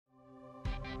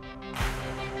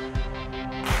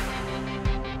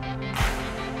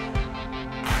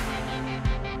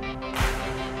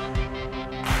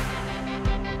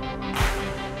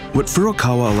What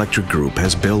Furukawa Electric Group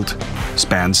has built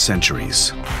spans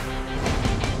centuries.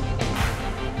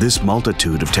 This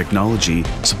multitude of technology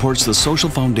supports the social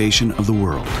foundation of the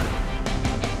world.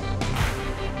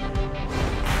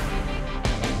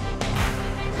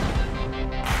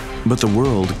 But the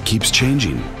world keeps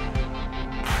changing.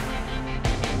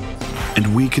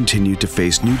 And we continue to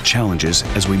face new challenges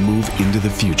as we move into the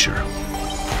future.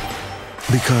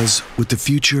 Because with the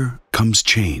future comes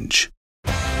change.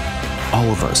 All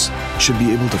of us should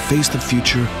be able to face the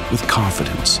future with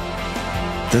confidence.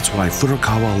 That's why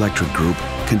Furukawa Electric Group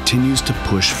continues to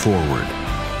push forward.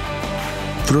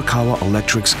 Furukawa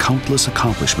Electric's countless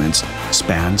accomplishments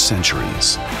span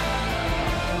centuries.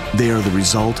 They are the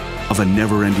result of a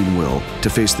never-ending will to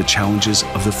face the challenges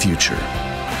of the future.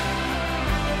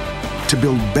 To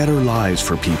build better lives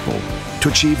for people, to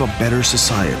achieve a better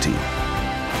society,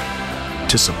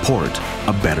 to support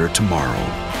a better tomorrow.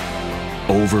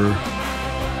 Over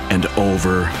and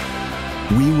over,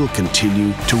 we will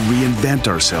continue to reinvent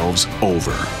ourselves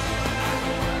over.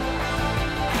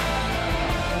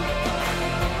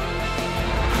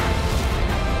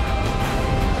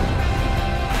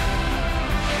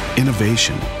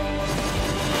 Innovation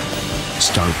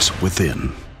starts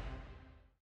within.